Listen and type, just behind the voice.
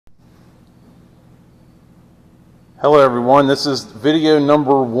Hello everyone, this is video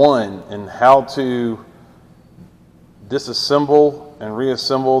number 1 in how to disassemble and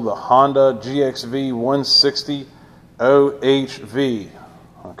reassemble the Honda GXV 160 OHV.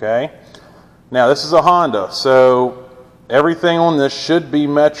 Okay, now this is a Honda, so everything on this should be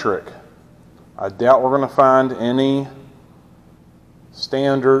metric. I doubt we're going to find any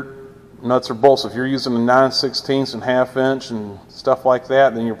standard nuts or bolts. If you're using a 9/16 and 1/2 inch and stuff like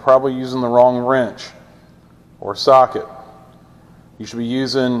that, then you're probably using the wrong wrench or socket. You should be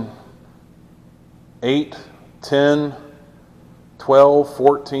using 8, 10, 12,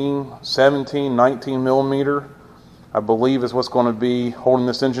 14, 17, 19 millimeter, I believe is what's going to be holding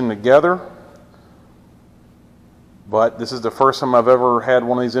this engine together. But this is the first time I've ever had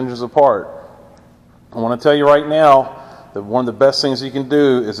one of these engines apart. I want to tell you right now that one of the best things you can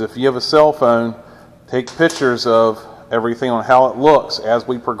do is, if you have a cell phone, take pictures of everything on how it looks as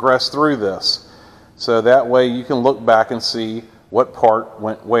we progress through this. So that way you can look back and see what part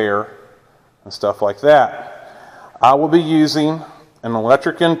went where and stuff like that. I will be using an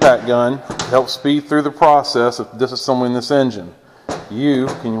electric impact gun to help speed through the process of disassembling this engine. You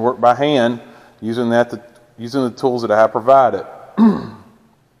can work by hand using the tools that I have provided.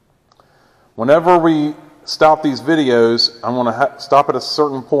 Whenever we stop these videos, I'm going to stop at a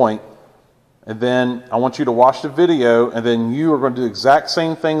certain point, and then I want you to watch the video, and then you are going to do the exact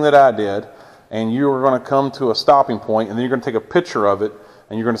same thing that I did. And you are going to come to a stopping point, and then you're going to take a picture of it,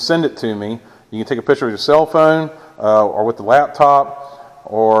 and you're going to send it to me. You can take a picture with your cell phone, or with the laptop,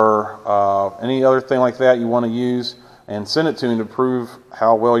 or any other thing like that you want to use, and send it to me to prove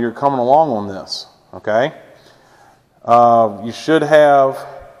how well you're coming along on this. Okay? You should have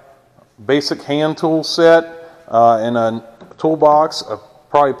basic hand tool set in a toolbox,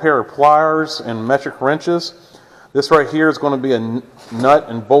 probably a pair of pliers and metric wrenches. This right here is going to be a nut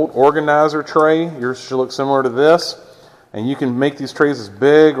and bolt organizer tray. Yours should look similar to this. And you can make these trays as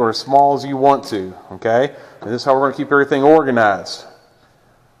big or as small as you want to. Okay? And this is how we're going to keep everything organized.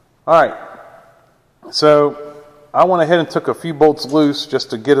 Alright. So I went ahead and took a few bolts loose just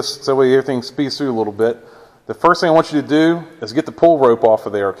to get us so everything speeds through a little bit. The first thing I want you to do is get the pull rope off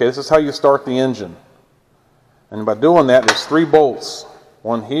of there. Okay? This is how you start the engine. And by doing that, there's 3 bolts.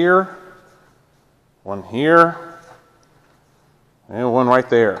 One here, and one right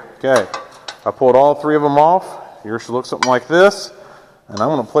there. Okay, I pulled all 3 of them off. Yours should look something like this. And I'm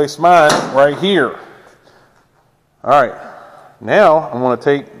going to place mine right here. Alright, now I'm going to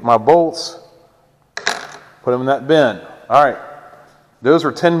take my bolts, put them in that bin. Alright, those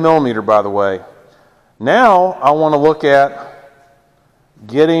are 10 millimeter, by the way. Now I want to look at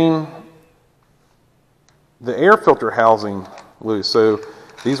getting the air filter housing loose. So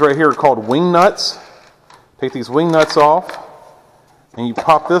these right here are called wing nuts. Take these wing nuts off, and you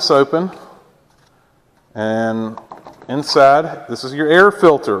pop this open, and inside, this is your air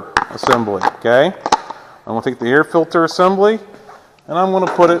filter assembly. Okay, I'm going to take the air filter assembly, and I'm going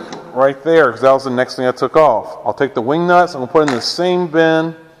to put it right there, because that was the next thing I took off. I'll take the wing nuts, I'm going to put it in the same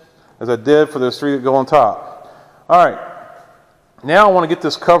bin as I did for those 3 that go on top. Alright, now I want to get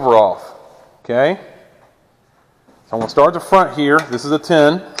this cover off. Okay, so I'm going to start at the front here. This is a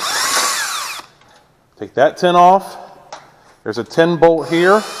 10. Take that 10 off. There's a 10 bolt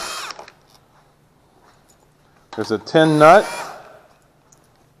here. There's a 10 nut.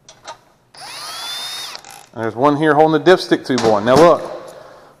 And there's one here holding the dipstick tube on. Now look,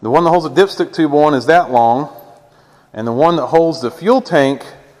 the one that holds the dipstick tube on is that long, and the one that holds the fuel tank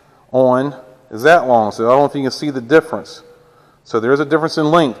on is that long. So I don't know if you can see the difference. So there is a difference in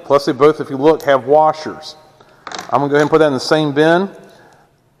length. Plus they both, if you look, have washers. I'm going to go ahead and put that in the same bin.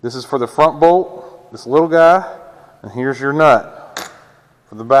 This is for the front bolt, this little guy, and here's your nut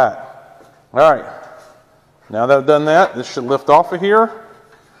for the back. Alright, now that I've done that, this should lift off of here.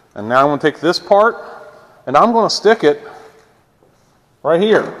 And now I'm going to take this part, and I'm going to stick it right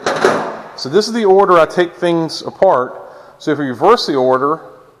here. So this is the order I take things apart. So if you reverse the order,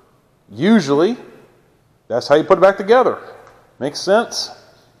 usually, that's how you put it back together. Makes sense?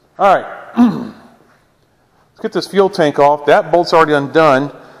 Alright. Get this fuel tank off. That bolt's already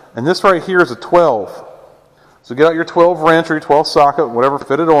undone, and this right here is a 12. So get out your 12 wrench or your 12 socket, whatever,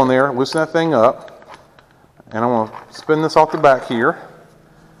 fit it on there, loosen that thing up, and I'm going to spin this off the back here,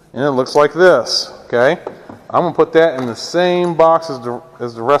 and it looks like this. Okay, I'm going to put that in the same box as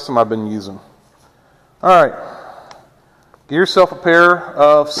the rest of them I've been using. Alright, get yourself a pair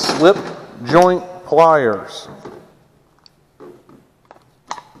of slip joint pliers.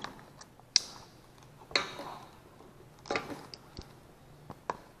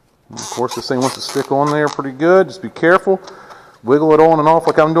 Of course, this thing wants to stick on there pretty good. Just be careful. Wiggle it on and off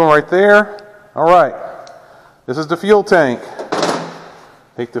like I'm doing right there. All right. This is the fuel tank.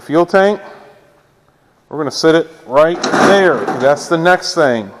 Take the fuel tank. We're going to set it right there. That's the next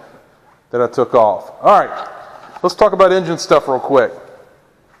thing that I took off. All right, let's talk about engine stuff real quick.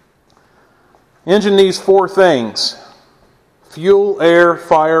 Engine needs 4 things: fuel, air,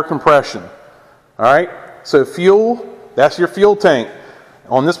 fire, compression. All right, so fuel, that's your fuel tank.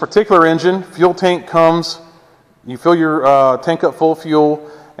 On this particular engine, fuel tank comes, you fill your tank up full of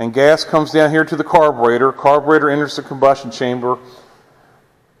fuel, and gas comes down here to the carburetor. Carburetor enters the combustion chamber,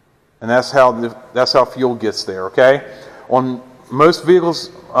 and that's how fuel gets there. Okay, on most vehicles,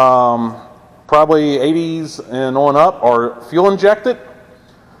 probably 80s and on up, are fuel injected.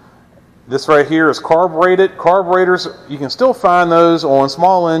 This right here is carbureted. Carburetors, you can still find those on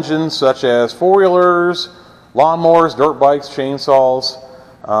small engines such as 4-wheelers, lawnmowers, dirt bikes, chainsaws,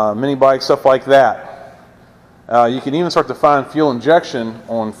 mini bikes, stuff like that. You can even start to find fuel injection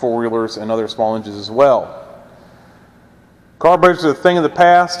on 4-wheelers and other small engines as well. Carburetors are a thing of the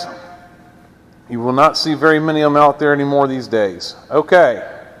past. You will not see very many of them out there anymore these days. Okay,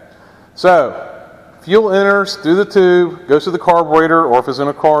 so fuel enters through the tube, goes to the carburetor, or if it's in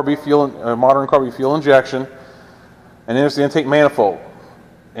a car, a modern car, be fuel injection, and enters the intake manifold,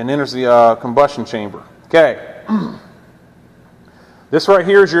 and enters the combustion chamber. Okay. This right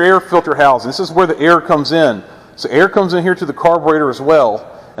here is your air filter housing. This is where the air comes in. So air comes in here to the carburetor as well,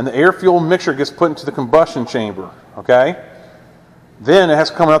 and the air-fuel mixture gets put into the combustion chamber. Okay. Then it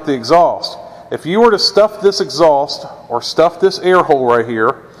has to come out the exhaust. If you were to stuff this exhaust or stuff this air hole right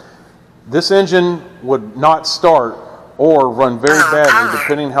here, this engine would not start or run very badly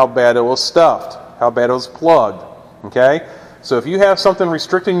depending on how bad it was stuffed, how bad it was plugged. Okay? So if you have something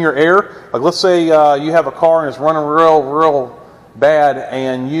restricting your air, like let's say you have a car and it's running real bad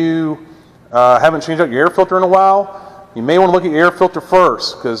and you haven't changed out your air filter in a while, you may want to look at your air filter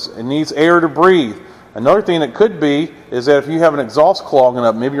first because it needs air to breathe. Another thing that could be is that if you have an exhaust clogging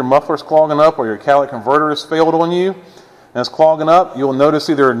up, maybe your muffler's clogging up or your catalytic converter has failed on you and it's clogging up, you'll notice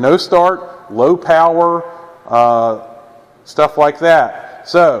either no start, low power, stuff like that.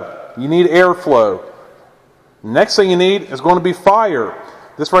 So you need airflow. Next thing you need is going to be fire.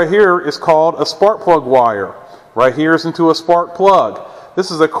 This right here is called a spark plug wire. Right here is into a spark plug.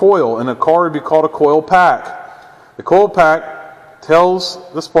 This is a coil. In a car, it would be called a coil pack. The coil pack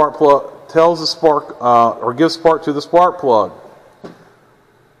tells the spark plug, or gives spark to the spark plug.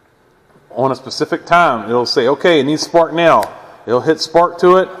 On a specific time, it'll say, okay, it needs spark now. It'll hit spark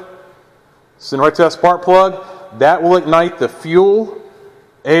to it, send right to that spark plug. That will ignite the fuel,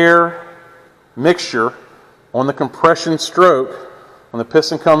 air mixture on the compression stroke when the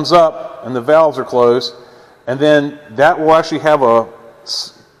piston comes up and the valves are closed. And then that will actually have a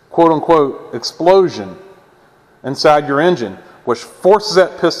quote-unquote explosion inside your engine, which forces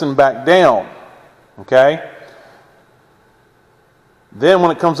that piston back down. Okay? Then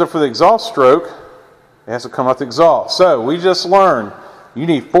when it comes up for the exhaust stroke, it has to come out the exhaust. So we just learned you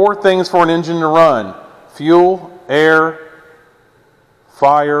need 4 things for an engine to run: fuel, air,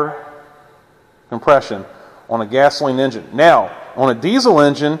 fire, compression on a gasoline engine. Now, on a diesel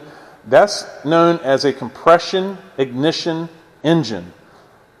engine, that's known as a compression ignition engine.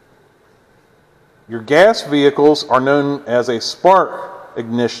 Your gas vehicles are known as a spark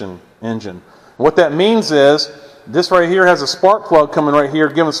ignition engine. What that means is this right here has a spark plug coming right here,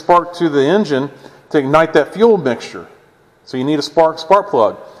 giving spark to the engine to ignite that fuel mixture. So you need a spark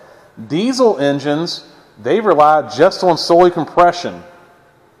plug. Diesel engines, they rely just on solely compression.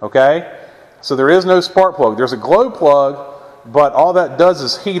 Okay? So there is no spark plug. There's a glow plug, but all that does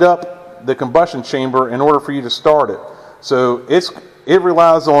is heat up the combustion chamber in order for you to start it. So it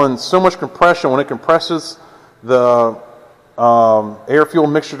relies on so much compression. When it compresses the air-fuel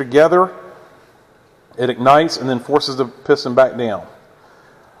mixture together, it ignites and then forces the piston back down.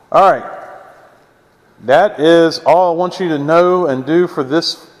 All right. That is all I want you to know and do for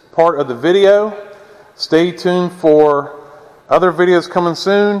this part of the video. Stay tuned for other videos coming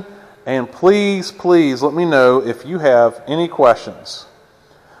soon. And please, please let me know if you have any questions.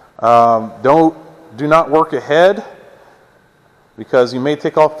 Do not work ahead, because you may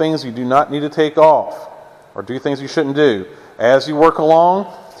take off things you do not need to take off, or do things you shouldn't do. As you work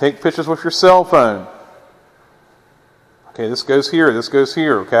along, take pictures with your cell phone. Okay, this goes here,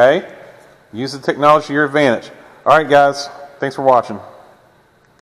 okay? Use the technology to your advantage. All right, guys, thanks for watching.